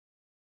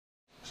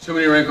Too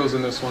many wrinkles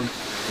in this one.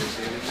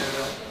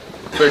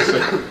 Fix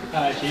it.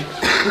 Hi, Chief.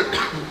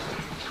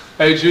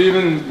 Hey, did you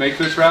even make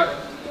this rack?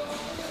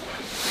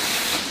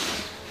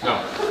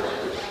 No.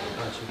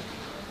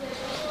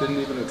 Didn't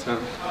even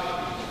attempt.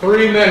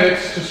 3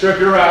 minutes to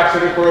strip your racks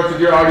in accordance with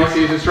your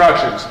RDC's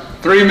instructions.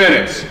 3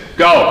 minutes.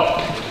 Go.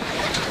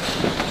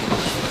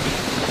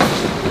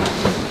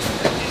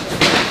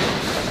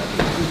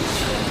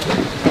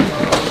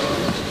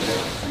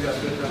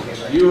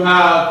 You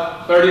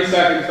have 30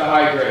 seconds to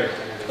hydrate.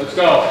 Let's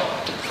go.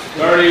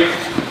 30,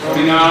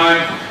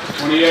 29,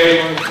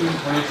 28,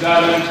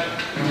 27,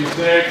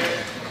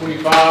 26,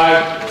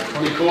 25,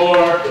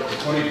 24,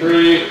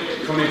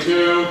 23,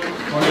 22,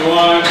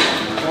 21, 20.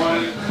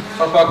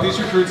 Oh fuck,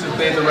 these recruits have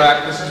made the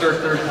rack. This is their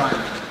third time.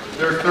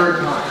 Their third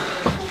time.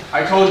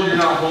 I told you you're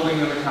not holding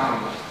them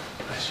accountable.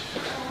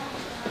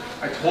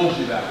 I told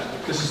you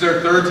that. This is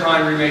their third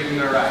time remaking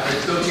their rack. They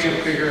still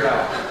can't figure it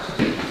out.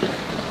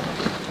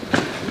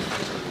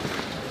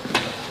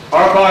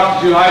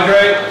 Arpok, did you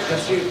hydrate?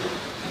 Yes, Chief.